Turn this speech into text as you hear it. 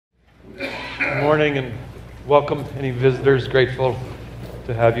Good morning and welcome any visitors. Grateful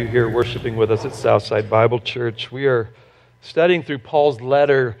to have you here worshiping with us at Southside Bible Church. We are studying through Paul's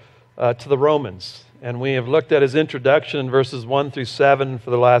letter to the Romans, and we have looked at his introduction in verses 1 through 7 for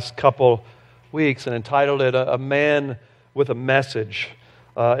the last couple weeks and entitled it A Man with a Message.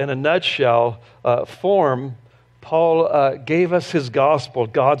 In a nutshell form, Paul gave us his gospel,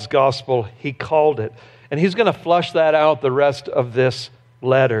 God's gospel, he called it. And he's going to flush that out the rest of this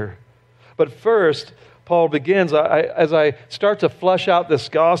letter. But first, Paul begins, as I start to flush out this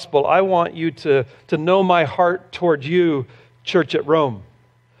gospel, I want you to know my heart toward you, church at Rome.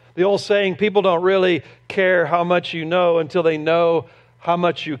 The old saying, people don't really care how much you know until they know how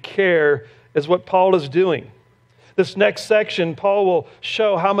much you care, is what Paul is doing. This next section, Paul will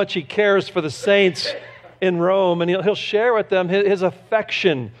show how much he cares for the saints in Rome, and he'll share with them his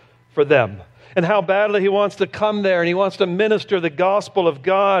affection for them, and how badly he wants to come there and he wants to minister the gospel of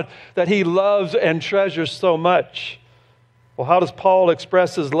God that he loves and treasures so much. Well, how does Paul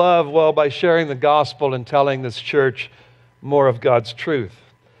express his love? Well, by sharing the gospel and telling this church more of God's truth.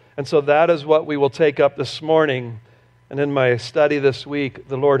 And so that is what we will take up this morning. And in my study this week,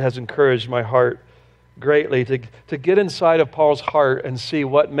 the Lord has encouraged my heart greatly to get inside of Paul's heart and see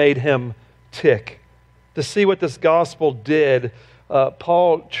what made him tick, to see what this gospel did.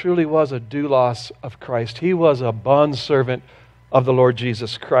 Paul truly was a doulos of Christ. He was a bondservant of the Lord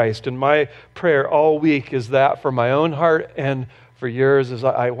Jesus Christ. And my prayer all week is that for my own heart and for yours, is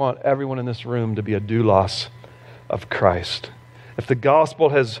I want everyone in this room to be a doulos of Christ. If the gospel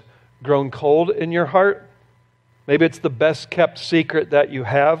has grown cold in your heart, maybe it's the best kept secret that you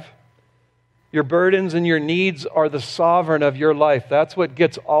have. Your burdens and your needs are the sovereign of your life. That's what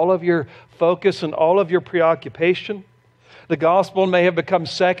gets all of your focus and all of your preoccupation. The gospel may have become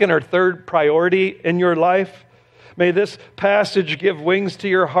second or third priority in your life. May this passage give wings to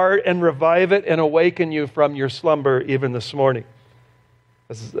your heart and revive it and awaken you from your slumber even this morning.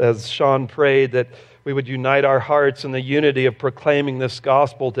 As Sean prayed that we would unite our hearts in the unity of proclaiming this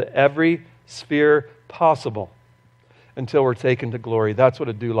gospel to every sphere possible until we're taken to glory. That's what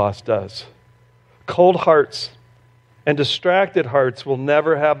a doulos does. Cold hearts and distracted hearts will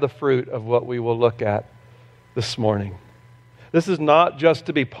never have the fruit of what we will look at this morning. This is not just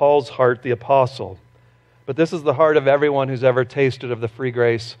to be Paul's heart, the apostle, but this is the heart of everyone who's ever tasted of the free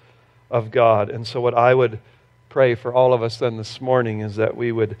grace of God. And so what I would pray for all of us then this morning is that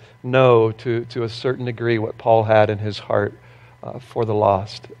we would know to a certain degree what Paul had in his heart for the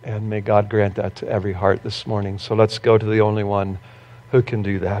lost. And may God grant that to every heart this morning. So let's go to the only one who can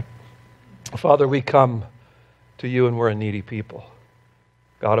do that. Father, we come to you and we're a needy people.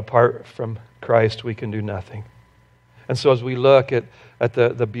 God, apart from Christ, we can do nothing. And so as we look at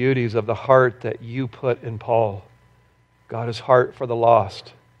the beauties of the heart that you put in Paul, God, his heart for the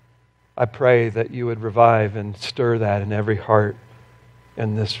lost, I pray that you would revive and stir that in every heart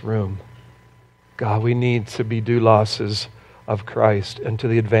in this room. God, we need to be douloses of Christ and to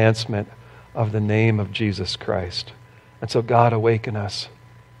the advancement of the name of Jesus Christ. And so God, awaken us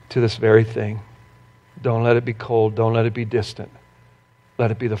to this very thing. Don't let it be cold. Don't let it be distant.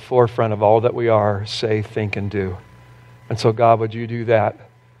 Let it be the forefront of all that we are, say, think, and do. And so, God, would you do that?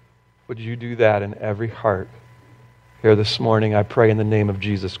 Would you do that in every heart here this morning? I pray in the name of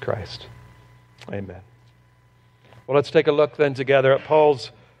Jesus Christ. Amen. Well, let's take a look then together at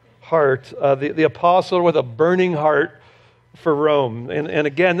Paul's heart. The apostle with a burning heart for Rome. And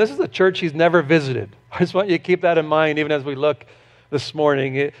again, this is a church he's never visited. I just want you to keep that in mind even as we look this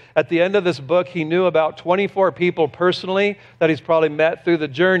morning. At the end of this book, he knew about 24 people personally that he's probably met through the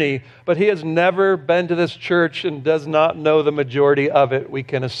journey, but he has never been to this church and does not know the majority of it, we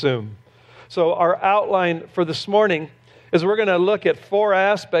can assume. So our outline for this morning is we're going to look at four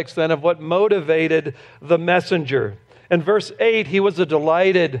aspects then of what motivated the messenger. In verse 8, he was a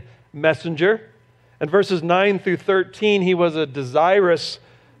delighted messenger. In verses 9 through 13, he was a desirous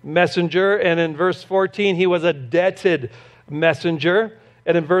messenger. And in verse 14, he was a debted messenger.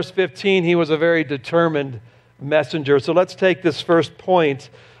 And in verse 15, he was a very determined messenger. So let's take this first point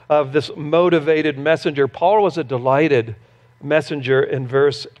of this motivated messenger. Paul was a delighted messenger in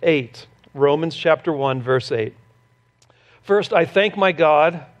verse 8. Romans chapter 1, verse 8. First, I thank my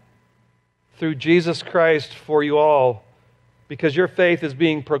God through Jesus Christ for you all, because your faith is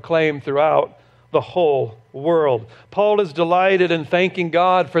being proclaimed throughout the whole world. Paul is delighted in thanking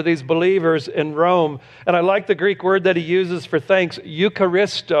God for these believers in Rome. And I like the Greek word that he uses for thanks,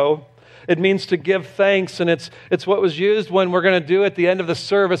 Eucharisto. It means to give thanks, and it's what was used when we're going to do at the end of the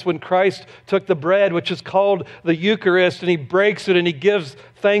service when Christ took the bread, which is called the Eucharist, and he breaks it and he gives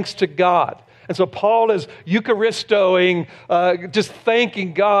thanks to God. And so Paul is Eucharistoing, just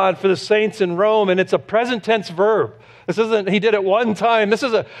thanking God for the saints in Rome, and it's a present tense verb. This isn't, he did it one time. This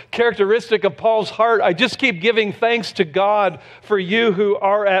is a characteristic of Paul's heart. I just keep giving thanks to God for you who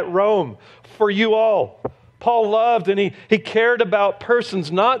are at Rome, for you all. Paul loved and he cared about persons,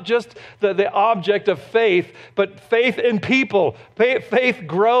 not just the object of faith, but faith in people, faith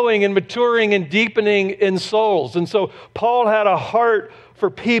growing and maturing and deepening in souls. And so Paul had a heart for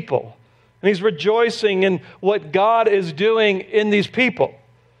people, and he's rejoicing in what God is doing in these people.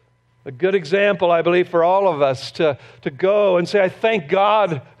 A good example, I believe, for all of us to go and say, I thank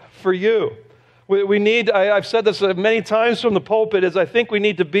God for you. We need, I've said this many times from the pulpit, is I think we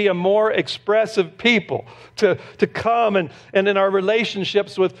need to be a more expressive people, to come and in our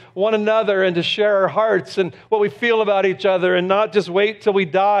relationships with one another and to share our hearts and what we feel about each other, and not just wait till we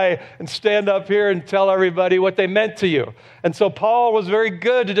die and stand up here and tell everybody what they meant to you. And so Paul was very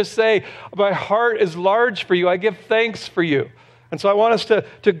good to just say, my heart is large for you. I give thanks for you. And so I want us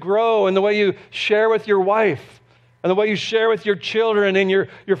to grow in the way you share with your wife, and the way you share with your children and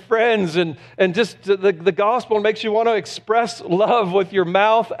your friends, and just the gospel makes you want to express love with your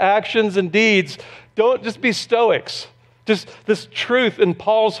mouth, actions, and deeds. Don't just be stoics. Just this truth in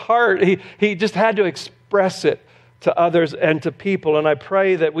Paul's heart, he just had to express it to others and to people. And I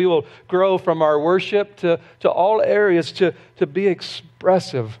pray that we will grow from our worship to all areas to be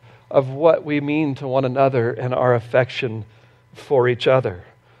expressive of what we mean to one another and our affection for each other.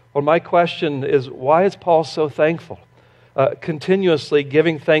 Well, my question is, why is Paul so thankful? Continuously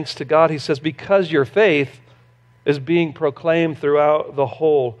giving thanks to God. He says, because your faith is being proclaimed throughout the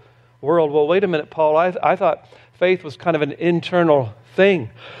whole world. Well, wait a minute, Paul. I thought faith was kind of an internal thing.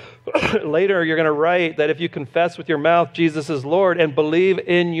 Later, you're going to write that if you confess with your mouth Jesus is Lord and believe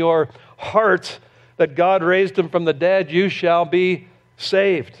in your heart that God raised him from the dead, you shall be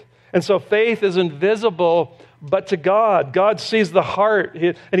saved. And so faith is invisible, but to God. God sees the heart,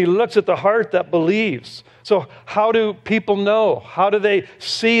 and he looks at the heart that believes. So how do people know? How do they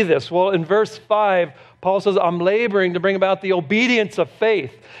see this? Well, in verse 5, Paul says, I'm laboring to bring about the obedience of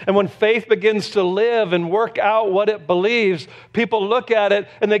faith. And when faith begins to live and work out what it believes, people look at it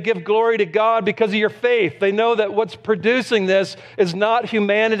and they give glory to God because of your faith. They know that what's producing this is not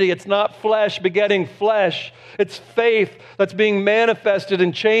humanity. It's not flesh begetting flesh. It's faith that's being manifested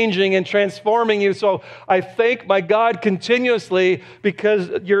and changing and transforming you. So I thank my God continuously because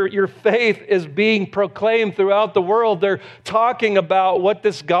your faith is being proclaimed throughout the world. They're talking about what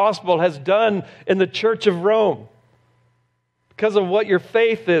this gospel has done in the Church of Rome. Because of what your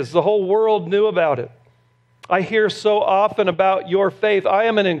faith is, the whole world knew about it. I hear so often about your faith. I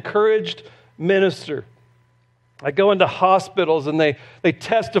am an encouraged minister. I go into hospitals and they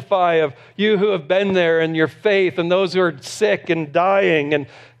testify of you who have been there and your faith, and those who are sick and dying, and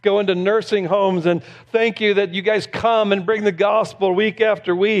go into nursing homes and thank you that you guys come and bring the gospel week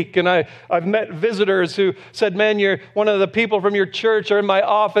after week. And I've met visitors who said, man, you're one of the people from your church are in my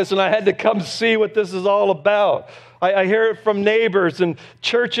office and I had to come see what this is all about. I hear it from neighbors, and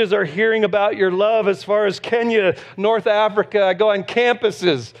churches are hearing about your love as far as Kenya, North Africa. I go on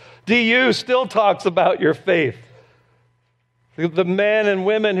campuses. DU still talks about your faith. The men and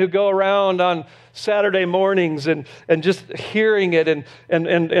women who go around on Saturday mornings and just hearing it, and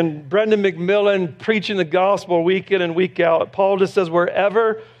Brendan McMillan preaching the gospel week in and week out. Paul just says,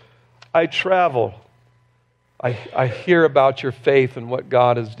 wherever I travel, I hear about your faith and what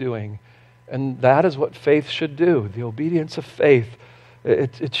God is doing. And that is what faith should do, the obedience of faith.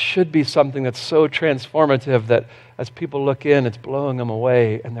 It should be something that's so transformative that as people look in, it's blowing them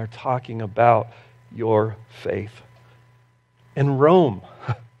away, and they're talking about your faith. In Rome,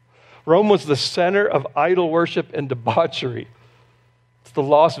 Rome was the center of idol worship and debauchery. It's the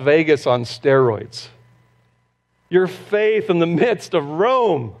Las Vegas on steroids. Your faith in the midst of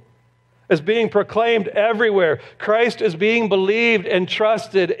Rome is being proclaimed everywhere. Christ is being believed and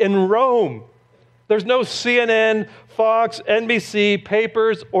trusted in Rome. There's no CNN, Fox, NBC,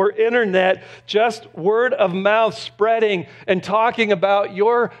 papers, or internet, just word of mouth spreading and talking about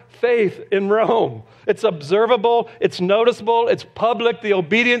your faith in Rome. It's observable, it's noticeable, it's public. The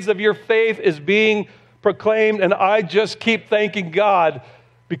obedience of your faith is being proclaimed, and I just keep thanking God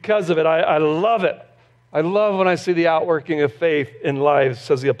because of it. I love it. I love when I see the outworking of faith in lives,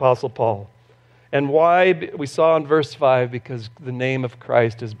 says the Apostle Paul. And why? We saw in verse 5, because the name of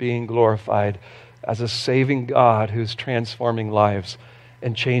Christ is being glorified as a saving God who's transforming lives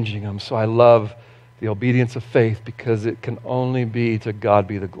and changing them. So I love the obedience of faith because it can only be to God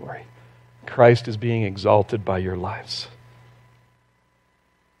be the glory. Christ is being exalted by your lives.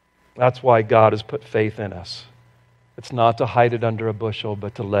 That's why God has put faith in us. It's not to hide it under a bushel,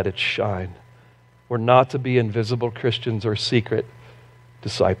 but to let it shine. We're not to be invisible Christians or secret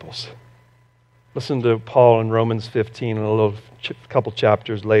disciples. Listen to Paul in Romans 15, a couple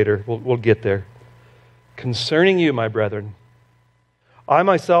chapters later. We'll get there. Concerning you, my brethren, I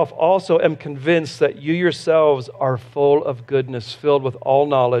myself also am convinced that you yourselves are full of goodness, filled with all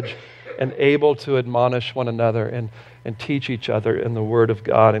knowledge, and able to admonish one another and teach each other in the word of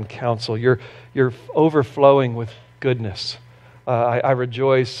God and counsel. You're overflowing with goodness. I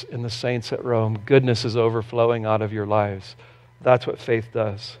rejoice in the saints at Rome. Goodness is overflowing out of your lives. That's what faith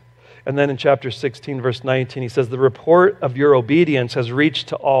does. And then in chapter 16, verse 19, he says, the report of your obedience has reached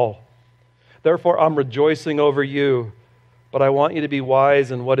to all. Therefore, I'm rejoicing over you, but I want you to be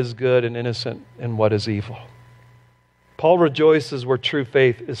wise in what is good and innocent in what is evil. Paul rejoices where true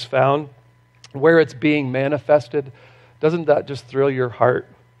faith is found, where it's being manifested. Doesn't that just thrill your heart?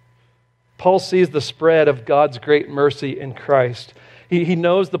 Paul sees the spread of God's great mercy in Christ. He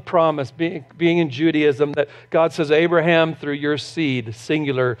knows the promise, being in Judaism, that God says, Abraham, through your seed,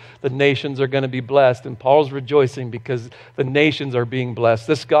 singular, the nations are going to be blessed. And Paul's rejoicing because the nations are being blessed.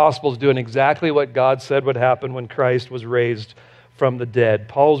 This gospel is doing exactly what God said would happen when Christ was raised from the dead.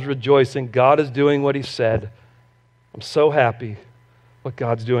 Paul's rejoicing. God is doing what he said. I'm so happy what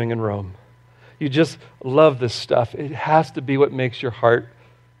God's doing in Rome. You just love this stuff. It has to be what makes your heart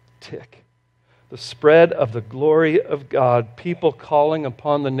tick. The spread of the glory of God, people calling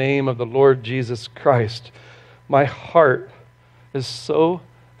upon the name of the Lord Jesus Christ. My heart is so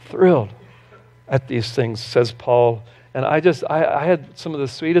thrilled at these things, says Paul. And I had some of the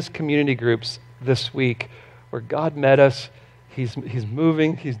sweetest community groups this week where God met us. He's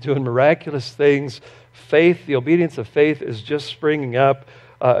moving. He's doing miraculous things. Faith, the obedience of faith is just springing up.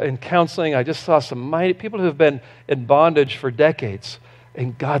 In counseling, I just saw some mighty people who have been in bondage for decades,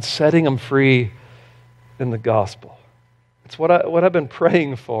 and God's setting them free in the gospel. It's what I've been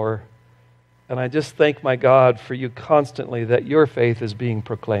praying for, and I just thank my God for you constantly that your faith is being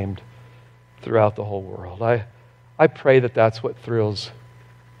proclaimed throughout the whole world. I pray that that's what thrills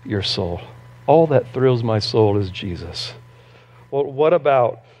your soul. All that thrills my soul is Jesus. Well, what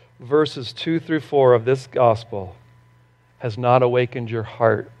about verses 2 through 4 of this gospel has not awakened your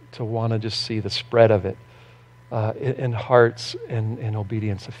heart to want to just see the spread of it in hearts and in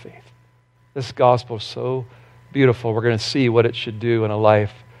obedience of faith? This gospel is so beautiful. We're going to see what it should do in a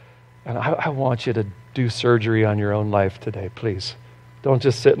life. And I want you to do surgery on your own life today, please. Don't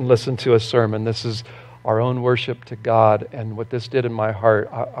just sit and listen to a sermon. This is our own worship to God. And what this did in my heart,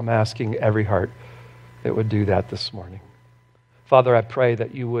 I'm asking every heart that would do that this morning. Father, I pray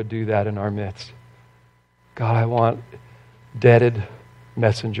that you would do that in our midst. God, I want deaded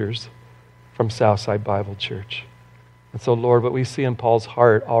messengers from Southside Bible Church. And so, Lord, what we see in Paul's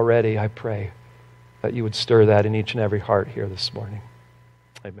heart already, I pray that you would stir that in each and every heart here this morning.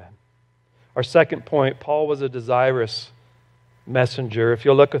 Amen. Our second point, Paul was a desirous messenger. If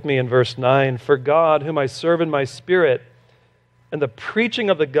you'll look with me in verse 9, for God, whom I serve in my spirit, and the preaching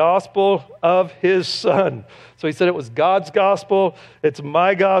of the gospel of his Son. So he said it was God's gospel, it's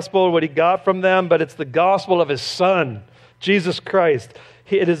my gospel, what he got from them, but it's the gospel of his Son, Jesus Christ.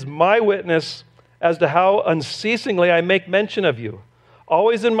 It is my witness as to how unceasingly I make mention of you,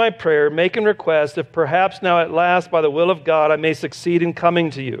 always in my prayer, making request, if perhaps now at last, by the will of God, I may succeed in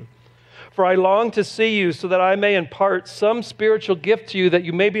coming to you. For I long to see you so that I may impart some spiritual gift to you that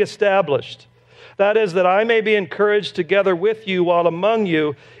you may be established. That is, that I may be encouraged together with you while among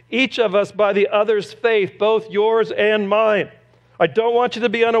you, each of us by the other's faith, both yours and mine. I don't want you to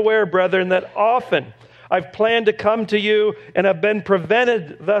be unaware, brethren, that often I've planned to come to you and have been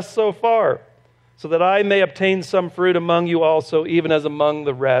prevented thus so far, so that I may obtain some fruit among you also, even as among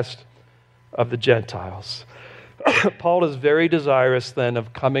the rest of the Gentiles. Paul is very desirous then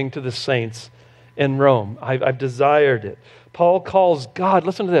of coming to the saints in Rome. I've desired it. Paul calls God,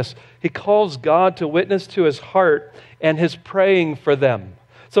 listen to this, he calls God to witness to his heart and his praying for them.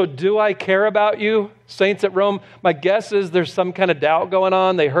 So do I care about you, saints at Rome? My guess is there's some kind of doubt going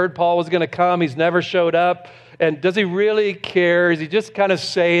on. They heard Paul was going to come. He's never showed up. And does he really care? Is he just kind of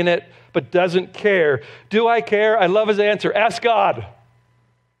saying it but doesn't care? Do I care? I love his answer. Ask God.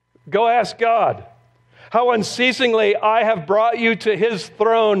 Go ask God. How unceasingly I have brought you to his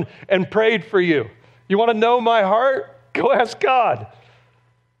throne and prayed for you. You want to know my heart? Go ask God.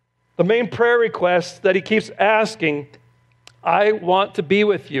 The main prayer request that he keeps asking, I want to be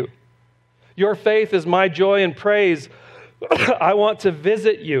with you. Your faith is my joy and praise. I want to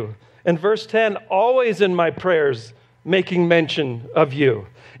visit you. And verse 10, always in my prayers, making mention of you.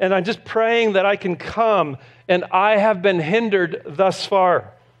 And I'm just praying that I can come, and I have been hindered thus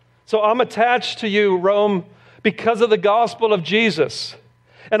far. So I'm attached to you, Rome, because of the gospel of Jesus.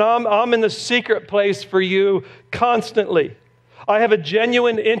 And I'm in the secret place for you constantly. I have a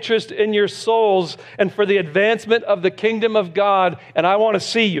genuine interest in your souls and for the advancement of the kingdom of God, and I want to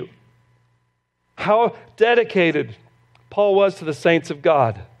see you. How dedicated Paul was to the saints of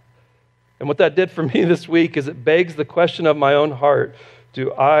God. And what that did for me this week is it begs the question of my own heart: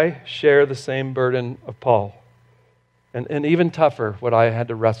 do I share the same burden of Paul? And even tougher, what I had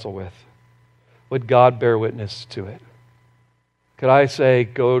to wrestle with. Would God bear witness to it? Could I say,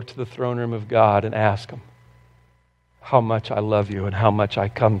 go to the throne room of God and ask Him how much I love you and how much I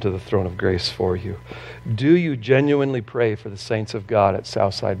come to the throne of grace for you? Do you genuinely pray for the saints of God at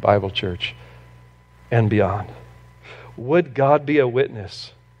Southside Bible Church and beyond? Would God be a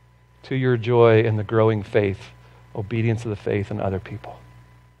witness to your joy in the growing faith, obedience of the faith in other people?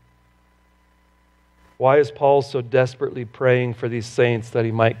 Why is Paul so desperately praying for these saints that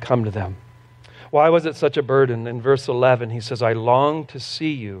he might come to them? Why was it such a burden? In verse 11, he says, I long to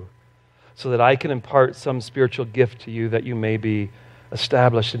see you so that I can impart some spiritual gift to you that you may be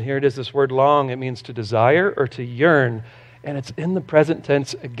established. And here it is, this word long, it means to desire or to yearn. And it's in the present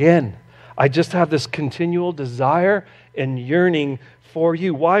tense again. I just have this continual desire and yearning for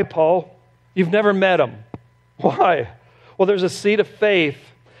you. Why, Paul? You've never met him. Why? Well, there's a seed of faith,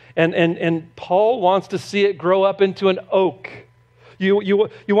 and Paul wants to see it grow up into an oak. You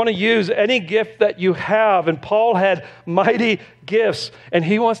want to use any gift that you have, and Paul had mighty gifts, and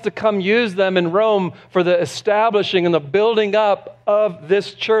he wants to come use them in Rome for the establishing and the building up of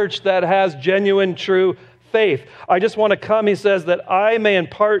this church that has genuine, true faith. I just want to come, he says, that I may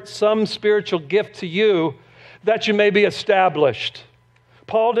impart some spiritual gift to you that you may be established.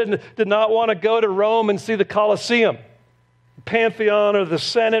 Paul did not want to go to Rome and see the Colosseum, Pantheon, or the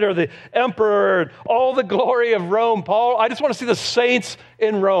Senate, or the emperor, and all the glory of Rome. Paul, I just want to see the saints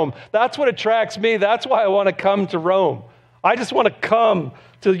in Rome. That's what attracts me. That's why I want to come to Rome. I just want to come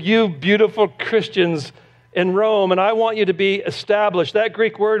to you beautiful Christians in Rome, and I want you to be established. That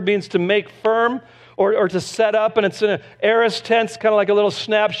Greek word means to make firm or to set up, and it's in an aorist tense, kind of like a little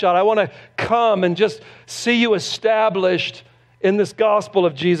snapshot. I want to come and just see you established in this gospel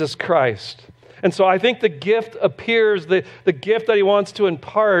of Jesus Christ. And so I think the gift appears, the gift that he wants to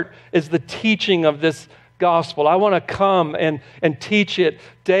impart is the teaching of this gospel. I want to come and teach it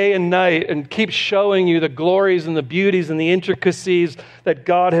day and night and keep showing you the glories and the beauties and the intricacies that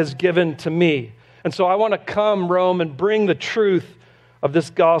God has given to me. And so I want to come, Rome, and bring the truth of this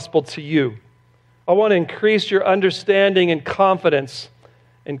gospel to you. I want to increase your understanding and confidence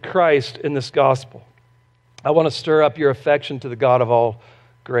in Christ in this gospel. I want to stir up your affection to the God of all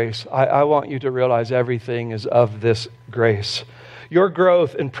grace. I want you to realize everything is of this grace. Your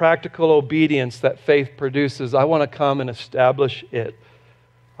growth in practical obedience that faith produces, I want to come and establish it.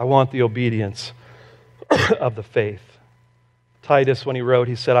 I want the obedience of the faith. Titus, when he wrote,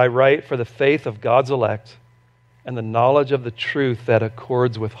 he said, I write for the faith of God's elect and the knowledge of the truth that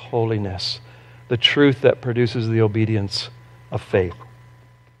accords with holiness, the truth that produces the obedience of faith.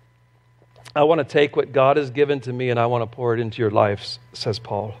 I want to take what God has given to me and I want to pour it into your lives, says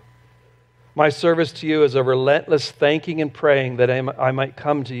Paul. My service to you is a relentless thanking and praying that I might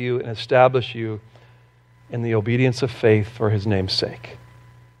come to you and establish you in the obedience of faith for his name's sake.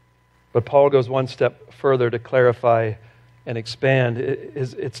 But Paul goes one step further to clarify and expand.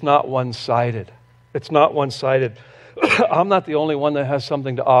 It's not one-sided. It's not one-sided. I'm not the only one that has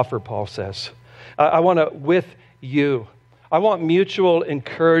something to offer, Paul says. I want to with you. I want mutual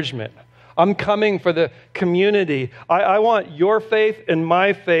encouragement. I'm coming for the community. I want your faith and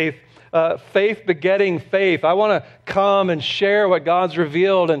my faith, faith begetting faith. I want to come and share what God's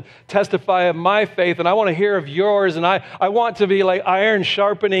revealed and testify of my faith, and I want to hear of yours, and I want to be like iron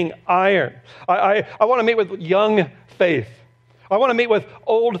sharpening iron. I want to meet with young faith. I want to meet with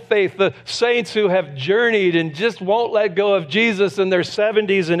old faith, the saints who have journeyed and just won't let go of Jesus in their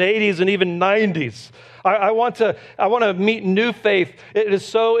 70s and 80s and even 90s. I want to meet new faith. It is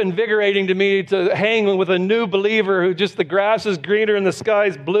so invigorating to me to hang with a new believer who just the grass is greener and the sky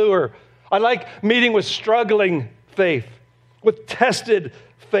is bluer. I like meeting with struggling faith, with tested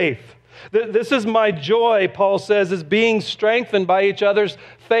faith. This is my joy, Paul says, is being strengthened by each other's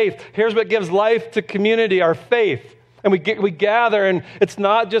faith. Here's what gives life to community, our faith. And we gather, and it's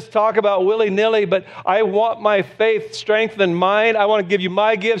not just talk about willy-nilly, but I want my faith strengthened. Mine, I want to give you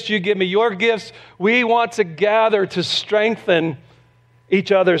my gifts, you give me your gifts. We want to gather to strengthen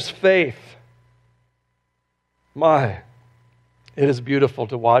each other's faith. It is beautiful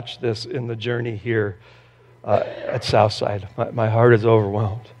to watch this in the journey here at Southside. My heart is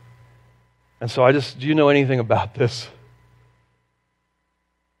overwhelmed. And so do you know anything about this?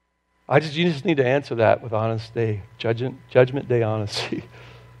 You just need to answer that with honest day, judgment day honesty.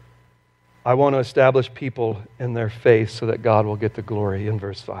 I want to establish people in their faith so that God will get the glory in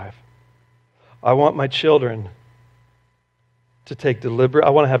verse 5. I want my children to I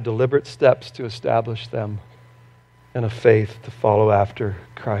want to have deliberate steps to establish them in a faith to follow after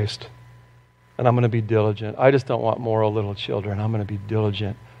Christ. And I'm going to be diligent. I just don't want moral little children. I'm going to be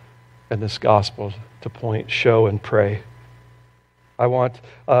diligent in this gospel to point, show, and pray. I want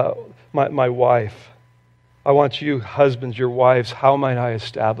my wife. I want you, husbands, your wives, how might I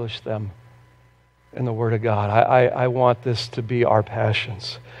establish them in the Word of God? I want this to be our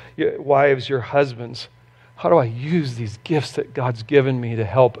passions. Wives, your husbands, how do I use these gifts that God's given me to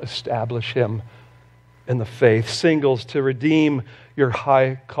help establish Him in the faith? Singles, to redeem your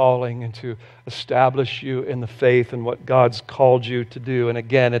high calling and to establish you in the faith and what God's called you to do. And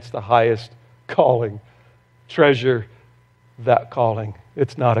again, it's the highest calling. Treasure that calling.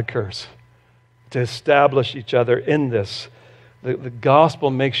 It's not a curse. To establish each other in this. The gospel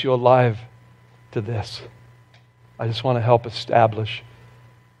makes you alive to this. I just want to help establish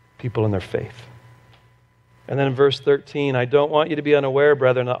people in their faith. And then in verse 13, I don't want you to be unaware,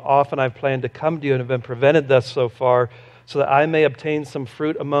 brethren, that often I've planned to come to you and have been prevented thus so far, so that I may obtain some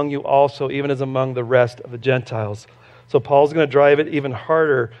fruit among you also, even as among the rest of the Gentiles. So Paul's going to drive it even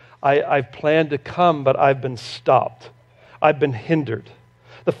harder. I've planned to come, but I've been stopped. I've been hindered.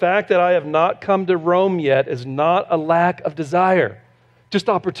 The fact that I have not come to Rome yet is not a lack of desire, just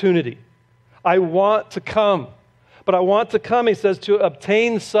opportunity. I want to come, but I want to come, he says, to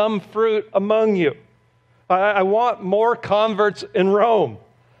obtain some fruit among you. I want more converts in Rome.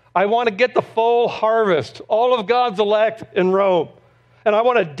 I want to get the full harvest, all of God's elect in Rome. And I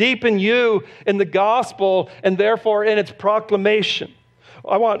want to deepen you in the gospel and therefore in its proclamation.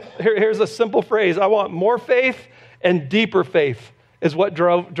 Here's a simple phrase. I want more faith and deeper faith is what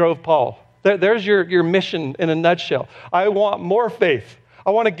drove Paul. There's your mission in a nutshell. I want more faith.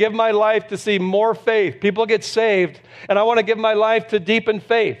 I want to give my life to see more faith. People get saved, and I want to give my life to deepen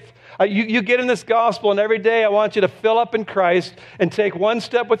faith. You get in this gospel, and every day I want you to fill up in Christ and take one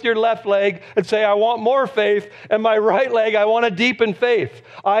step with your left leg and say, I want more faith, and my right leg, I want to deepen faith.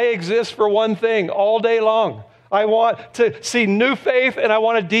 I exist for one thing all day long. I want to see new faith, and I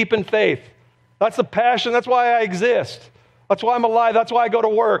want to deepen faith. That's the passion. That's why I exist. That's why I'm alive. That's why I go to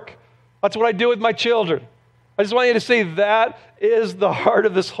work. That's what I do with my children. I just want you to see that is the heart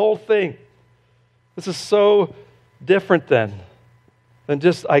of this whole thing. This is so different than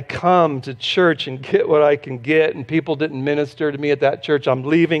just I come to church and get what I can get, and people didn't minister to me at that church. I'm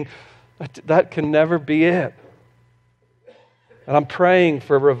leaving. That can never be it. And I'm praying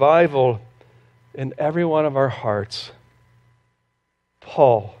for revival in every one of our hearts.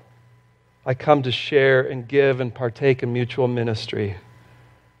 Paul, I come to share and give and partake in mutual ministry.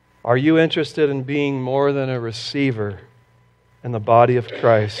 Are you interested in being more than a receiver in the body of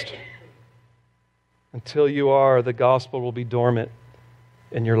Christ? Until you are, the gospel will be dormant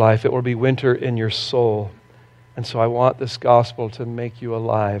in your life. It will be winter in your soul. And so I want this gospel to make you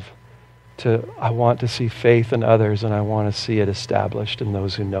alive. I want to see faith in others, and I want to see it established in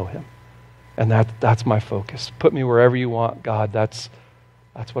those who know Him. And that's my focus. Put me wherever you want, God. That's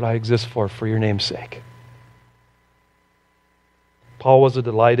what I exist for your name's sake. Paul was a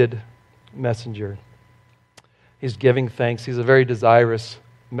delighted messenger. He's giving thanks. He's a very desirous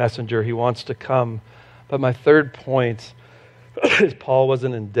messenger. He wants to come. But my third point is Paul was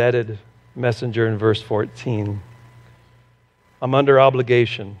an indebted messenger in verse 14. I'm under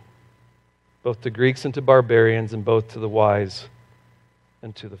obligation, both to Greeks and to barbarians, and both to the wise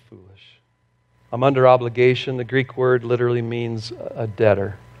and to the foolish. I'm under obligation. The Greek word literally means a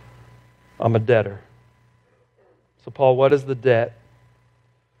debtor. I'm a debtor. So Paul, what is the debt?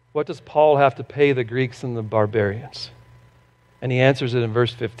 What does Paul have to pay the Greeks and the barbarians? And he answers it in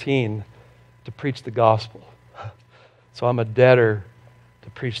verse 15, to preach the gospel. So I'm a debtor to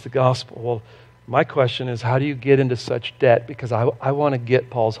preach the gospel. Well, my question is, how do you get into such debt? Because I want to get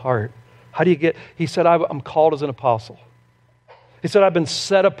Paul's heart. How do you get? He said, I'm called as an apostle. He said, I've been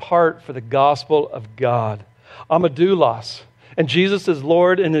set apart for the gospel of God. I'm a doulos. And Jesus is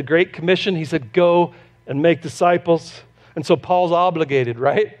Lord in the Great Commission. He said, go and make disciples. And so Paul's obligated,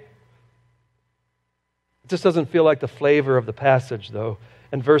 right? It just doesn't feel like the flavor of the passage, though.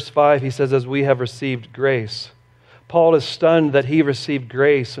 In verse 5, he says, as we have received grace. Paul is stunned that he received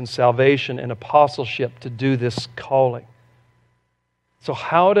grace and salvation and apostleship to do this calling. So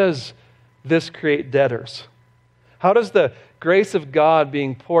how does this create debtors? How does the grace of God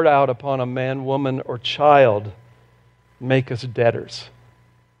being poured out upon a man, woman, or child make us debtors?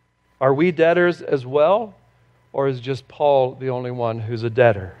 Are we debtors as well? Or is just Paul the only one who's a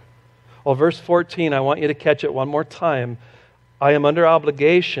debtor? Well, verse 14, I want you to catch it one more time. I am under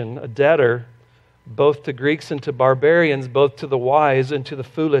obligation, a debtor, both to Greeks and to barbarians, both to the wise and to the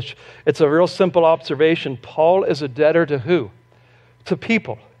foolish. It's a real simple observation. Paul is a debtor to who? To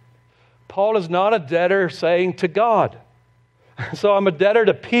people. Paul is not a debtor saying to God. So I'm a debtor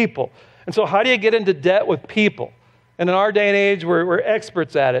to people. And so how do you get into debt with people? And in our day and age, we're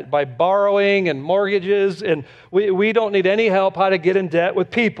experts at it by borrowing and mortgages, and we don't need any help how to get in debt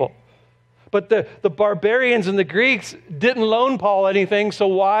with people. But the barbarians and the Greeks didn't loan Paul anything, so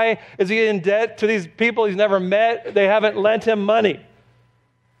why is he in debt to these people he's never met? They haven't lent him money.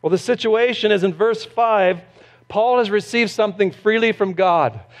 Well, the situation is in verse 5, Paul has received something freely from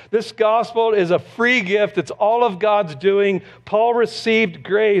God. This gospel is a free gift. It's all of God's doing. Paul received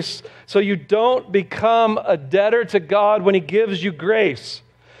grace, so you don't become a debtor to God when he gives you grace.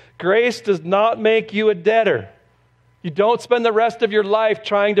 Grace does not make you a debtor. You don't spend the rest of your life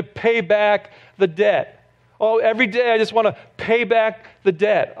trying to pay back the debt. Oh, every day I just want to pay back the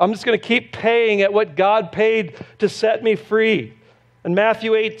debt. I'm just going to keep paying at what God paid to set me free. In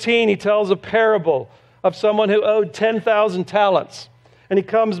Matthew 18, he tells a parable of someone who owed 10,000 talents. And he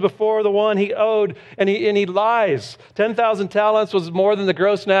comes before the one he owed, and he lies. 10,000 talents was more than the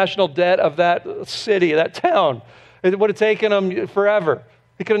gross national debt of that city, that town. It would have taken him forever.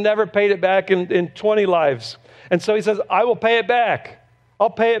 He could have never paid it back in 20 lives. And so he says, I will pay it back.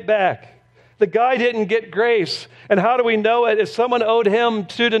 I'll pay it back. The guy didn't get grace. And how do we know it? If someone owed him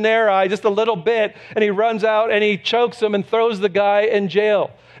 2 denarii, just a little bit, and he runs out and he chokes him and throws the guy in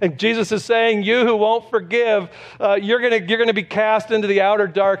jail. And Jesus is saying, you who won't forgive, you're going to be cast into the outer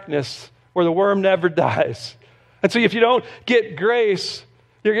darkness where the worm never dies. And so if you don't get grace,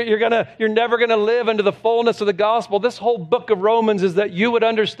 you're never going to live into the fullness of the gospel. This whole book of Romans is that you would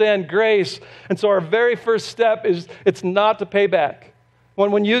understand grace. And so our very first step is it's not to pay back.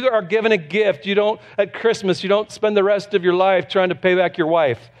 When you are given a gift, at Christmas, you don't spend the rest of your life trying to pay back your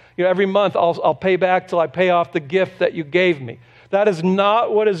wife. Every month I'll pay back till I pay off the gift that you gave me. That is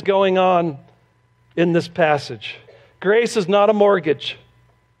not what is going on in this passage. Grace is not a mortgage.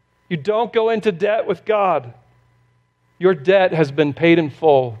 You don't go into debt with God. Your debt has been paid in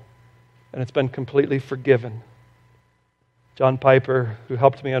full, and it's been completely forgiven. John Piper, who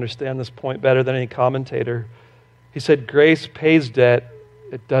helped me understand this point better than any commentator, he said, grace pays debt,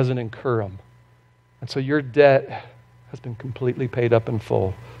 it doesn't incur them. And so your debt has been completely paid up in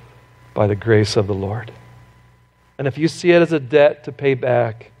full by the grace of the Lord. And if you see it as a debt to pay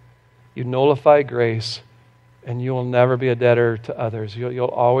back, you nullify grace, and you will never be a debtor to others. You'll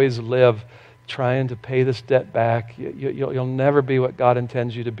always live trying to pay this debt back. You'll never be what God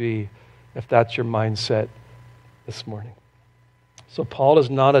intends you to be if that's your mindset this morning. So Paul is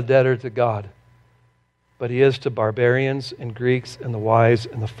not a debtor to God, but he is to barbarians and Greeks and the wise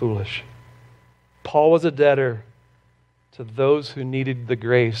and the foolish. Paul was a debtor to those who needed the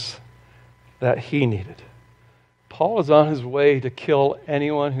grace that he needed. Paul is on his way to kill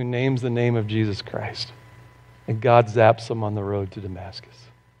anyone who names the name of Jesus Christ. And God zaps him on the road to Damascus.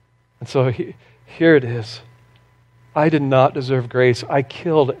 And so here it is. I did not deserve grace. I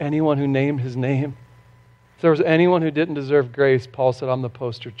killed anyone who named his name. If there was anyone who didn't deserve grace, Paul said, I'm the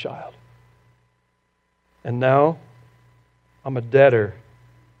poster child. And now I'm a debtor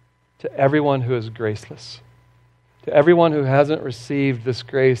to everyone who is graceless. To everyone who hasn't received this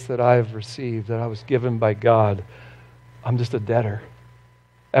grace that I've received, that I was given by God, I'm just a debtor.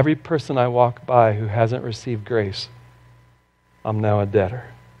 Every person I walk by who hasn't received grace, I'm now a debtor.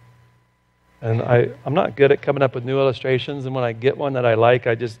 And I'm not good at coming up with new illustrations, and when I get one that I like,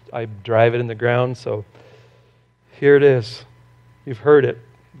 I drive it in the ground. So here it is. You've heard it.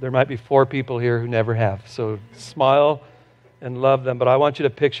 There might be 4 people here who never have. So smile and love them. But I want you to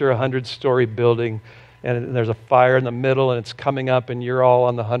picture a 100-story building, and there's a fire in the middle, and it's coming up, and you're all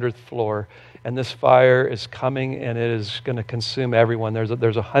on the 100th floor. And this fire is coming, and it is going to consume everyone. There's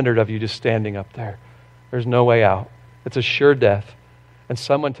 100 of you just standing up there. There's no way out. It's a sure death. And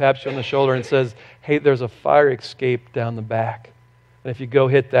someone taps you on the shoulder and says, hey, there's a fire escape down the back. And if you go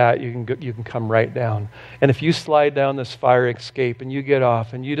hit that, you can come right down. And if you slide down this fire escape and you get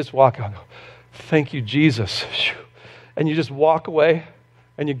off and you just walk out, thank you, Jesus. And you just walk away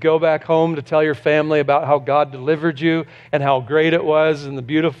and you go back home to tell your family about how God delivered you and how great it was and the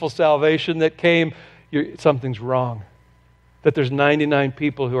beautiful salvation that came, something's wrong. That there's 99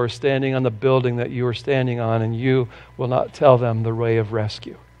 people who are standing on the building that you are standing on, and you will not tell them the way of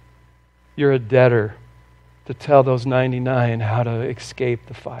rescue. You're a debtor to tell those 99 how to escape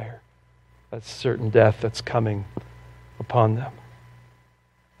the fire. That's certain death that's coming upon them.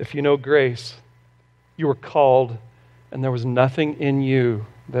 If you know grace, you were called, and there was nothing in you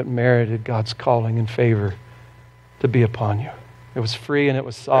that merited God's calling and favor to be upon you. It was free and it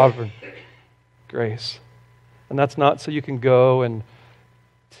was sovereign grace. And that's not so you can go and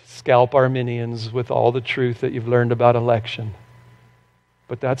scalp Arminians with all the truth that you've learned about election.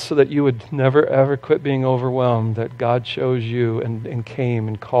 But that's so that you would never, ever quit being overwhelmed that God chose you and came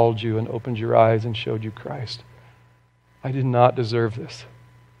and called you and opened your eyes and showed you Christ. I did not deserve this.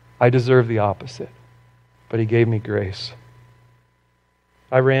 I deserve the opposite. But He gave me grace.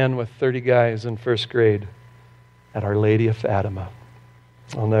 I ran with 30 guys in first grade at Our Lady of Fatima.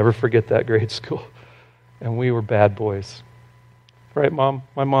 I'll never forget that grade school. And we were bad boys. Right, Mom?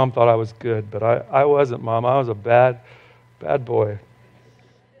 My mom thought I was good, but I wasn't, Mom. I was a bad boy.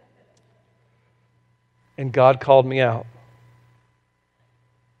 And God called me out.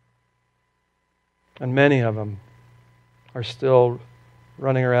 And many of them are still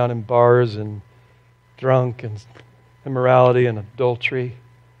running around in bars and drunk and immorality and adultery.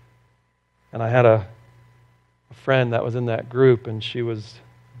 And I had a friend that was in that group, and she was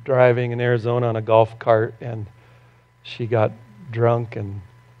driving in Arizona on a golf cart, and she got drunk and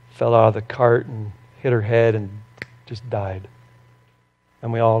fell out of the cart and hit her head and just died.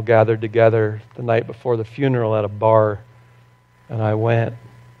 And we all gathered together the night before the funeral at a bar, and I went,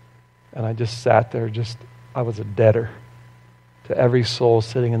 and I just sat there, I was a debtor to every soul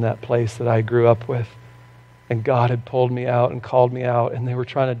sitting in that place that I grew up with. And God had pulled me out and called me out, and they were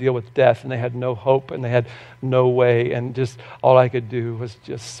trying to deal with death, and they had no hope, and they had no way, and just all I could do was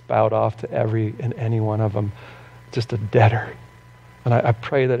just spout off to every and any one of them, just a debtor. And I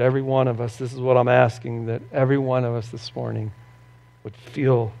pray that every one of us, this is what I'm asking, that every one of us this morning would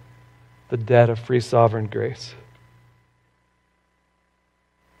feel the debt of free sovereign grace.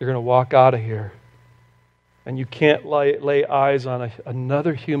 You're going to walk out of here, and you can't lay eyes on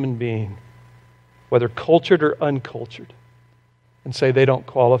another human being, whether cultured or uncultured, and say they don't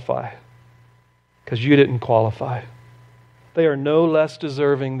qualify, because you didn't qualify. They are no less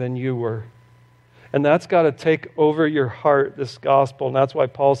deserving than you were. And that's got to take over your heart, this gospel. And that's why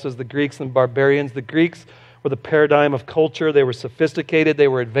Paul says the Greeks and barbarians. The Greeks were the paradigm of culture. They were sophisticated, they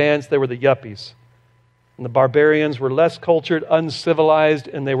were advanced, they were the yuppies. And the barbarians were less cultured, uncivilized,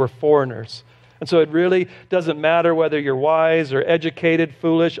 and they were foreigners. And so it really doesn't matter whether you're wise or educated,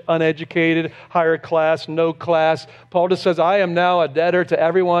 foolish, uneducated, higher class, no class. Paul just says, I am now a debtor to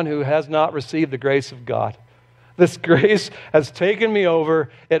everyone who has not received the grace of God. This grace has taken me over,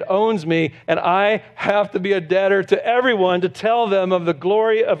 it owns me, and I have to be a debtor to everyone to tell them of the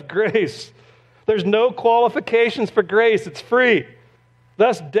glory of grace. There's no qualifications for grace, it's free.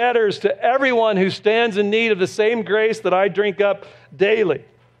 Thus, debtors to everyone who stands in need of the same grace that I drink up daily.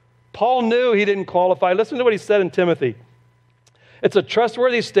 Paul knew he didn't qualify. Listen to what he said in Timothy. It's a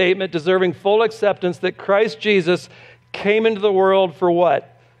trustworthy statement deserving full acceptance that Christ Jesus came into the world for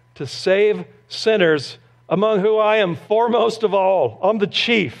what? To save sinners, among whom I am foremost of all. I'm the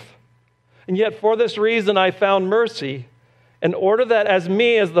chief. And yet for this reason I found mercy, in order that as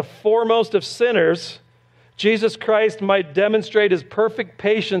the foremost of sinners, Jesus Christ might demonstrate His perfect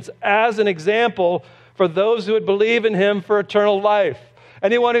patience as an example for those who would believe in Him for eternal life.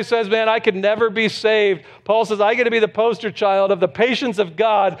 Anyone who says, man, I could never be saved, Paul says, I get to be the poster child of the patience of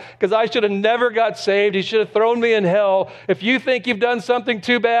God because I should have never got saved. He should have thrown me in hell. If you think you've done something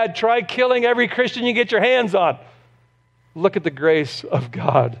too bad, try killing every Christian you get your hands on. Look at the grace of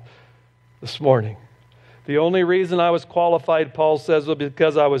God this morning. The only reason I was qualified, Paul says, was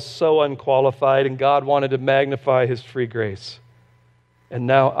because I was so unqualified and God wanted to magnify His free grace. And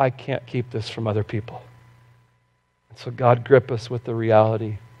now I can't keep this from other people. And so God grip us with the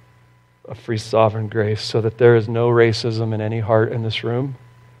reality of free sovereign grace so that there is no racism in any heart in this room.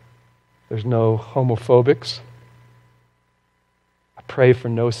 There's no homophobics. I pray for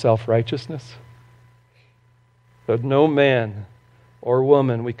no self-righteousness. That no man or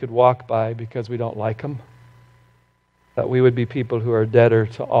woman we could walk by because we don't like them. That we would be people who are debtor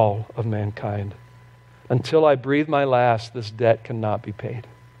to all of mankind. Until I breathe my last, this debt cannot be paid.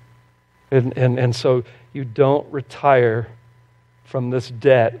 And so you don't retire from this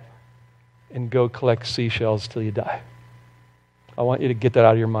debt and go collect seashells till you die. I want you to get that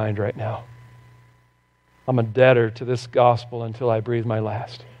out of your mind right now. I'm a debtor to this gospel until I breathe my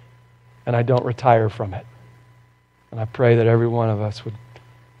last. And I don't retire from it. And I pray that every one of us would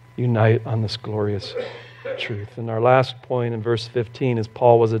unite on this glorious truth. And our last point in verse 15 is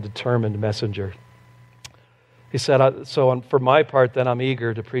Paul was a determined messenger. He said, for my part, then I'm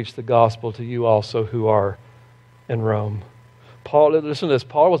eager to preach the gospel to you also who are in Rome. Paul, listen to this,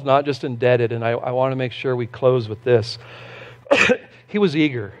 Paul was not just indebted, and I want to make sure we close with this. He was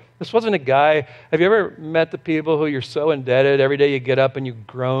eager. This wasn't a guy, have you ever met the people who you're so indebted, every day you get up and you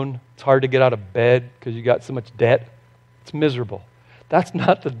groan, it's hard to get out of bed because you got so much debt? It's miserable. That's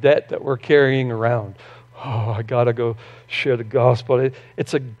not the debt that we're carrying around. Oh, I got to go share the gospel.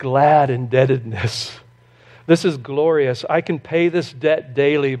 It's a glad indebtedness. This is glorious. I can pay this debt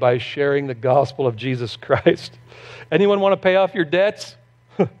daily by sharing the gospel of Jesus Christ. Anyone want to pay off your debts?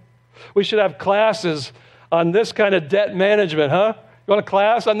 We should have classes on this kind of debt management, huh? You want a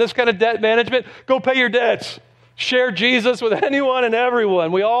class on this kind of debt management? Go pay your debts. Share Jesus with anyone and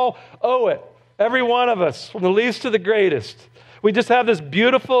everyone. We all owe it. Every one of us, from the least to the greatest. We just have this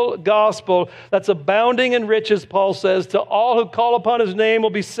beautiful gospel that's abounding in riches, Paul says, to all who call upon his name will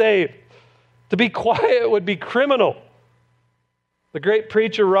be saved. To be quiet would be criminal. The great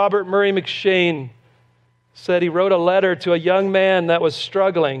preacher Robert Murray McShane said he wrote a letter to a young man that was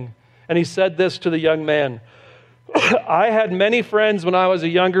struggling, and he said this to the young man, I had many friends when I was a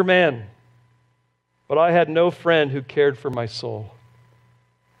younger man, but I had no friend who cared for my soul.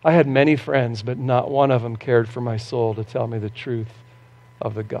 I had many friends, but not one of them cared for my soul to tell me the truth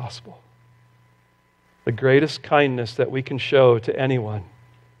of the gospel. The greatest kindness that we can show to anyone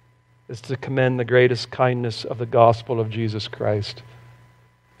is to commend the greatest kindness of the gospel of Jesus Christ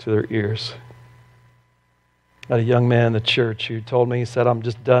to their ears. I had a young man in the church who told me, he said, I'm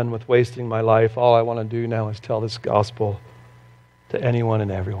just done with wasting my life. All I want to do now is tell this gospel to anyone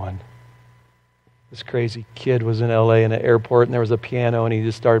and everyone. This crazy kid was in LA in an airport, and there was a piano, and he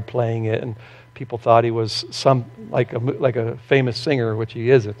just started playing it, and people thought he was like a famous singer, which he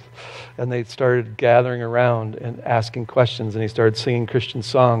isn't. And they started gathering around and asking questions, and he started singing Christian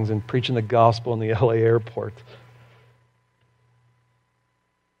songs and preaching the gospel in the LA airport.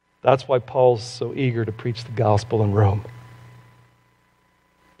 That's why Paul's so eager to preach the gospel in Rome.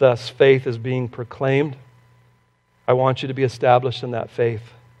 Thus, faith is being proclaimed. I want you to be established in that faith.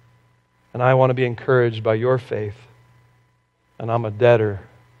 And I want to be encouraged by your faith. And I'm a debtor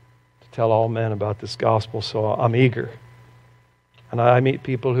to tell all men about this gospel, so I'm eager. And I meet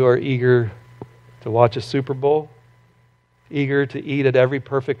people who are eager to watch a Super Bowl, eager to eat at every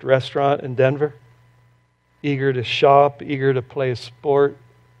perfect restaurant in Denver, eager to shop, eager to play a sport,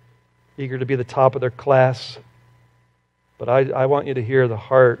 eager to be the top of their class. But I want you to hear the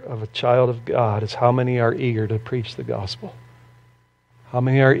heart of a child of God is how many are eager to preach the gospel. How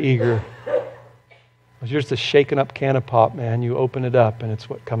many are eager? It's just a shaken up can of pop, man. You open it up and it's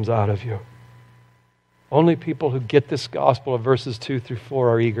what comes out of you. Only people who get this gospel of verses 2 through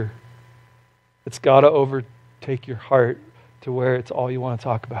 4 are eager. It's got to overtake your heart to where it's all you want to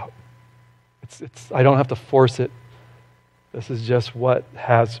talk about. I don't have to force it. This is just what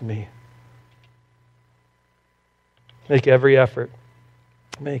has me. Make every effort.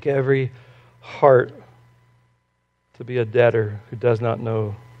 Make every heart to be a debtor who does not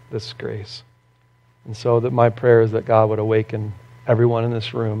know this grace. And so that my prayer is that God would awaken everyone in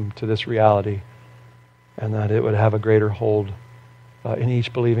this room to this reality, and that it would have a greater hold in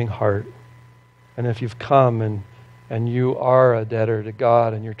each believing heart. And if you've come and you are a debtor to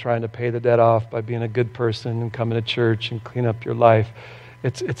God and you're trying to pay the debt off by being a good person and coming to church and clean up your life,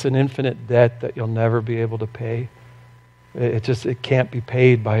 it's an infinite debt that you'll never be able to pay. It can't be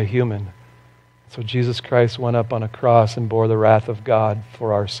paid by a human. So Jesus Christ went up on a cross and bore the wrath of God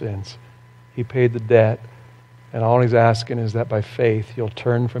for our sins. He paid the debt, and all he's asking is that by faith you'll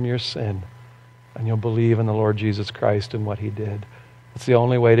turn from your sin and you'll believe in the Lord Jesus Christ and what he did. It's the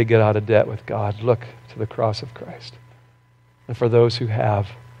only way to get out of debt with God. Look to the cross of Christ. And for those who have,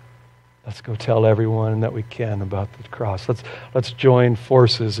 let's go tell everyone that we can about the cross. Let's join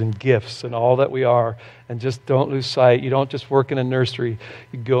forces and gifts and all that we are, and just don't lose sight. You don't just work in a nursery.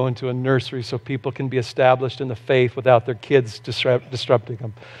 You go into a nursery so people can be established in the faith without their kids disrupting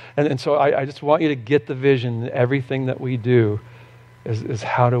them. And so I just want you to get the vision. Everything that we do is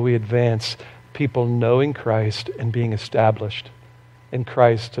how do we advance people knowing Christ and being established in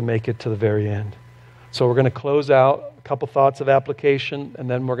Christ to make it to the very end. So we're going to close out a couple thoughts of application, and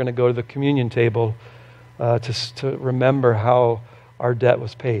then we're going to go to the communion table to remember how our debt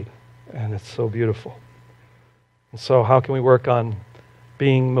was paid. And it's so beautiful. And so how can we work on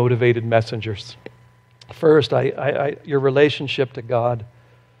being motivated messengers? First, your relationship to God.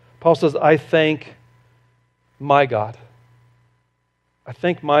 Paul says, I thank my God. I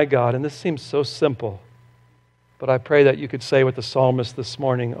thank my God. And this seems so simple, but I pray that you could say with the psalmist this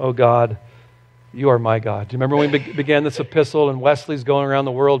morning, oh God, you are my God. Do you remember when we began this epistle and Wesley's going around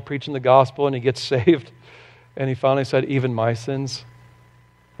the world preaching the gospel and he gets saved? And he finally said, even my sins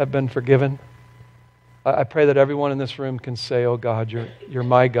have been forgiven. I pray that everyone in this room can say, oh God, you're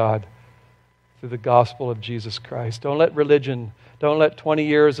my God through the gospel of Jesus Christ. Don't let religion, don't let 20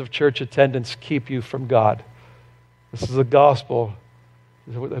 years of church attendance keep you from God. This is the gospel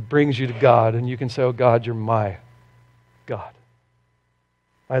that brings you to God, and you can say, oh God, you're my God.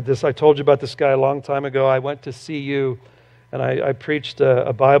 I told you about this guy a long time ago. I went to CU and I preached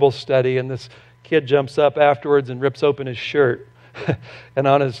a Bible study, and this kid jumps up afterwards and rips open his shirt. And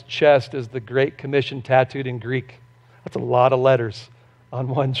on his chest is the Great Commission tattooed in Greek. That's a lot of letters on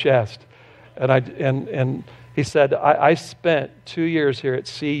one chest. And he said, I spent 2 years here at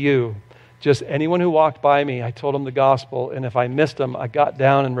CU. Just anyone who walked by me, I told them the gospel, and if I missed them, I got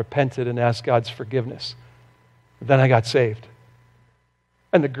down and repented and asked God's forgiveness. Then I got saved.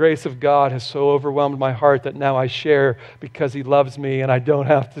 And the grace of God has so overwhelmed my heart that now I share because He loves me, and I don't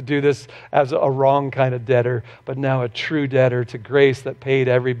have to do this as a wrong kind of debtor, but now a true debtor to grace that paid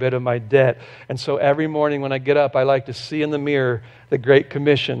every bit of my debt. And so every morning when I get up, I like to see in the mirror the Great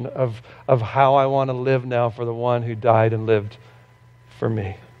Commission of how I want to live now for the one who died and lived for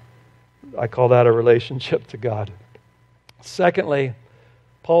me. I call that a relationship to God. Secondly,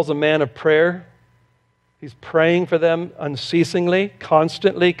 Paul's a man of prayer. He's praying for them unceasingly,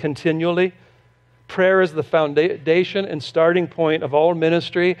 constantly, continually. Prayer is the foundation and starting point of all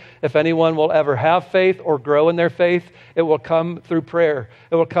ministry. If anyone will ever have faith or grow in their faith, it will come through prayer.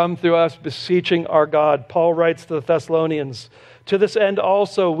 It will come through us beseeching our God. Paul writes to the Thessalonians, "To this end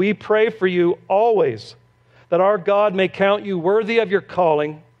also we pray for you always, that our God may count you worthy of your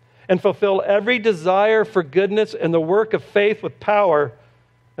calling and fulfill every desire for goodness and the work of faith with power,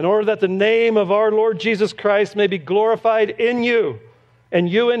 in order that the name of our Lord Jesus Christ may be glorified in you, and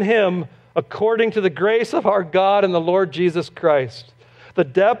you in Him, according to the grace of our God and the Lord Jesus Christ." The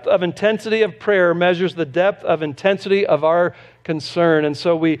depth of intensity of prayer measures the depth of intensity of our concern. And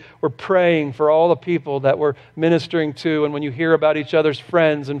so we're praying for all the people that we're ministering to. And when you hear about each other's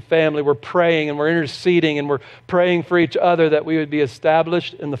friends and family, we're praying and we're interceding and we're praying for each other that we would be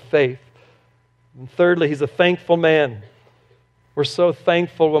established in the faith. And thirdly, he's a thankful man. We're so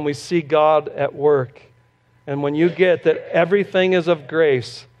thankful when we see God at work. And when you get that everything is of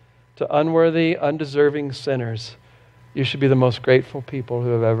grace to unworthy, undeserving sinners, you should be the most grateful people who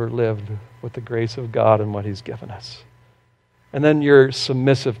have ever lived with the grace of God and what He's given us. And then you're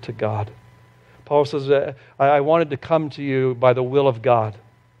submissive to God. Paul says, I wanted to come to you by the will of God.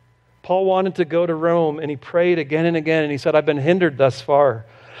 Paul wanted to go to Rome, and he prayed again and again, and he said, I've been hindered thus far.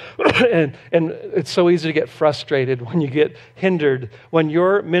 and it's so easy to get frustrated when you get hindered, when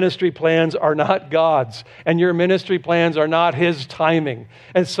your ministry plans are not God's and your ministry plans are not His timing.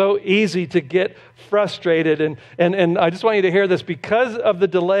 And it's so easy to get frustrated. And I just want you to hear this. Because of the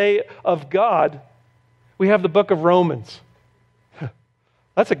delay of God, we have the book of Romans.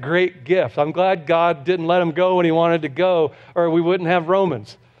 That's a great gift. I'm glad God didn't let him go when he wanted to go, or we wouldn't have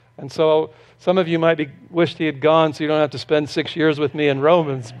Romans. And so some of you might be wished he had gone so you don't have to spend 6 years with me in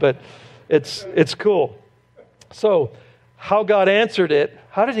Romans, but it's cool. So how God answered it,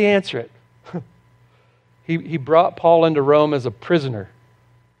 how did He answer it? He brought Paul into Rome as a prisoner.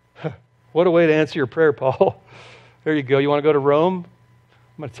 What a way to answer your prayer, Paul. There you go. You want to go to Rome?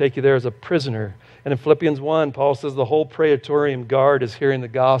 I'm going to take you there as a prisoner. And in Philippians 1, Paul says the whole praetorian guard is hearing the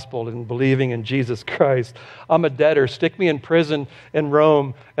gospel and believing in Jesus Christ. I'm a debtor. Stick me in prison in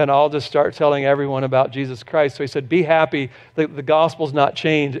Rome, and I'll just start telling everyone about Jesus Christ. So he said, be happy. The gospel's not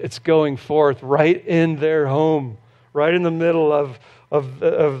changed. It's going forth right in their home, right in the middle of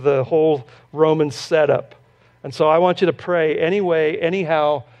the whole Roman setup. And so I want you to pray anyway,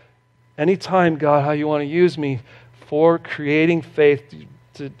 anyhow, anytime, God, how you want to use me for creating faith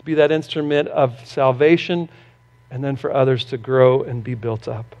to be that instrument of salvation, and then for others to grow and be built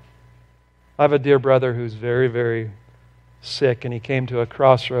up. I have a dear brother who's very, very sick, and he came to a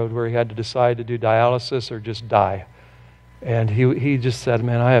crossroad where he had to decide to do dialysis or just die. And he just said,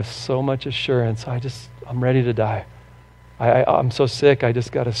 man, I have so much assurance. I'm ready to die. I'm so sick, I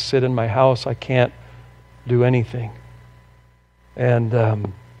just got to sit in my house. I can't do anything.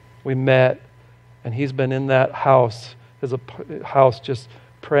 And we met, and he's been in that house, his house, just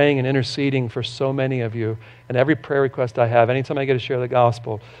praying and interceding for so many of you. And every prayer request I have, anytime I get to share the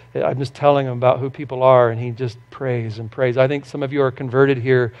gospel, I'm just telling him about who people are, and he just prays and prays. I think some of you are converted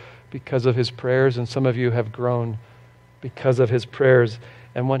here because of his prayers, and some of you have grown because of his prayers.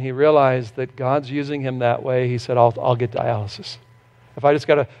 And when he realized that God's using him that way, he said, I'll get dialysis. If I just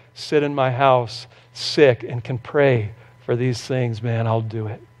got to sit in my house sick and can pray for these things, man, I'll do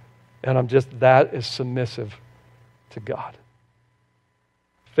it. And that is submissive to God.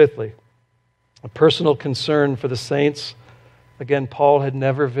 Fifthly, a personal concern for the saints. Again, Paul had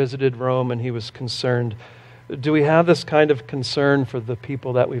never visited Rome, and he was concerned. Do we have this kind of concern for the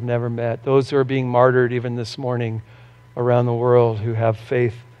people that we've never met? Those who are being martyred even this morning around the world who have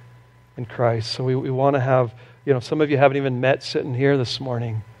faith in Christ. So we want to have, some of you haven't even met sitting here this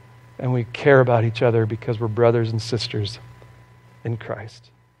morning. and we care about each other because we're brothers and sisters in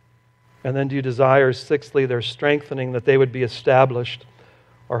Christ. And then do you desire, sixthly, their strengthening, that they would be established.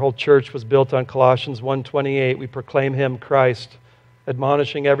 Our whole church was built on Colossians 1:28. We proclaim Him, Christ,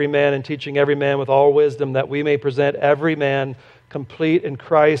 admonishing every man and teaching every man with all wisdom, that we may present every man complete in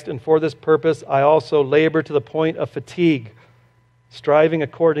Christ. And for this purpose I also labor to the point of fatigue, striving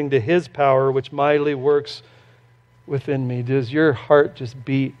according to His power, which mightily works within me. Does your heart just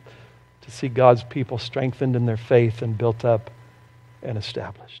beat to see God's people strengthened in their faith and built up and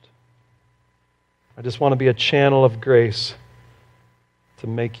established? I just want to be a channel of grace to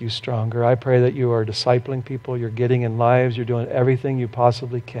make you stronger. I pray that you are discipling people, you're getting in lives, you're doing everything you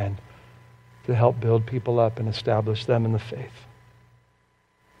possibly can to help build people up and establish them in the faith.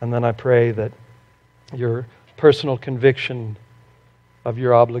 And then I pray that your personal conviction of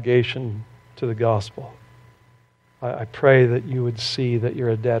your obligation to the gospel, I pray that you would see that you're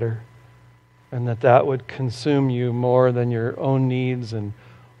a debtor, and that would consume you more than your own needs and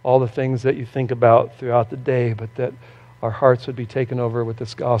all the things that you think about throughout the day, but that our hearts would be taken over with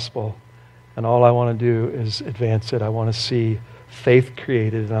this gospel. And all I want to do is advance it. I want to see faith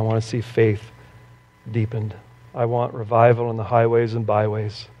created, and I want to see faith deepened. I want revival in the highways and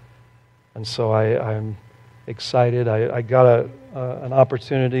byways. And so I'm excited. I got an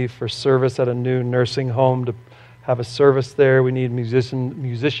opportunity for service at a new nursing home to have a service there. We need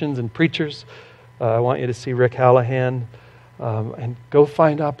musicians and preachers. I want you to see Rick Hallahan, and go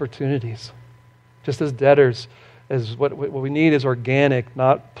find opportunities. Just as debtors, as what we need is organic,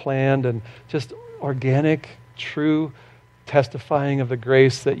 not planned, and just organic, true testifying of the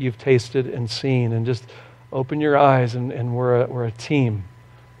grace that you've tasted and seen. And just open your eyes, and we're a team.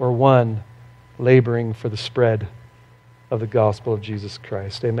 We're one, laboring for the spread of the gospel of Jesus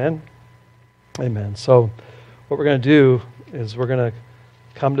Christ. Amen? Amen. So what we're going to do is we're going to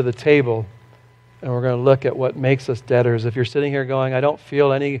come to the table, and we're going to look at what makes us debtors. If you're sitting here going, I don't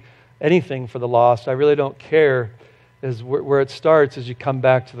feel anything for the lost, I really don't care, is where it starts is you come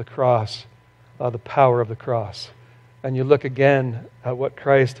back to the cross, the power of the cross. And you look again at what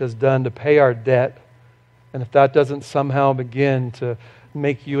Christ has done to pay our debt. And if that doesn't somehow begin to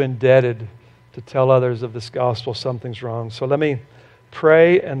make you indebted to tell others of this gospel, something's wrong. So let me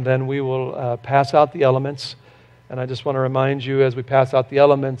pray, and then we will pass out the elements. And I just want to remind you as we pass out the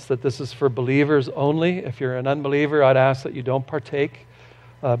elements that this is for believers only. If you're an unbeliever, I'd ask that you don't partake,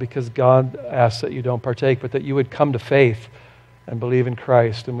 because God asks that you don't partake, but that you would come to faith and believe in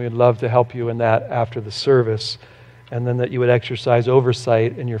Christ. And we'd love to help you in that after the service. And then that you would exercise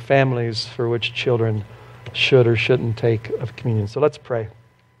oversight in your families for which children should or shouldn't take of communion. So let's pray.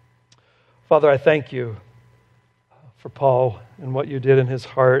 Father, I thank you for Paul and what you did in his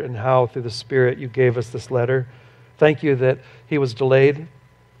heart and how through the Spirit you gave us this letter. Thank you that he was delayed,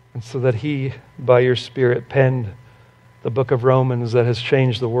 and so that he, by your Spirit, penned the book of Romans that has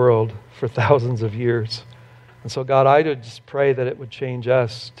changed the world for thousands of years. And so, God, I just pray that it would change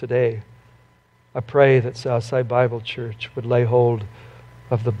us today. I pray that Southside Bible Church would lay hold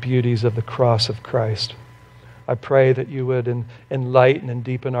of the beauties of the cross of Christ. I pray that you would enlighten and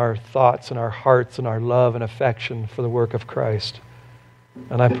deepen our thoughts and our hearts and our love and affection for the work of Christ.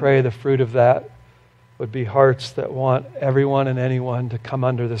 And I pray the fruit of that would be hearts that want everyone and anyone to come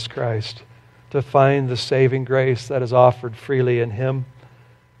under this Christ, to find the saving grace that is offered freely in Him.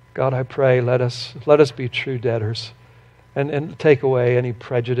 God, I pray, let us be true debtors, and take away any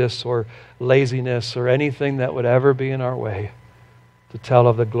prejudice or laziness or anything that would ever be in our way to tell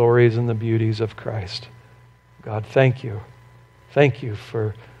of the glories and the beauties of Christ. God, thank you. Thank you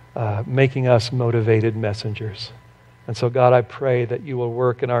for making us motivated messengers. And so, God, I pray that you will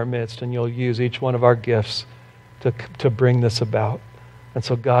work in our midst and you'll use each one of our gifts to bring this about. And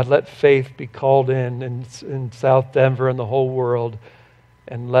so, God, let faith be called in South Denver and the whole world,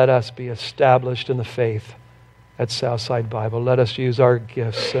 and let us be established in the faith at Southside Bible. Let us use our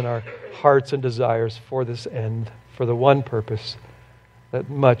gifts and our hearts and desires for this end, for the one purpose, that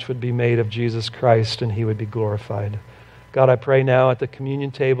much would be made of Jesus Christ and He would be glorified. God, I pray now at the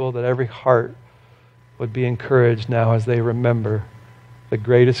communion table that every heart would be encouraged now as they remember the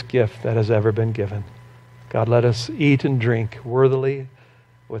greatest gift that has ever been given. God, let us eat and drink worthily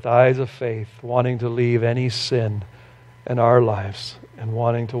with eyes of faith, wanting to leave any sin in our lives and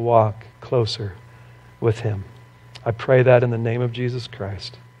wanting to walk closer with Him. I pray that in the name of Jesus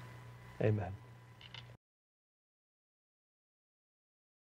Christ. Amen.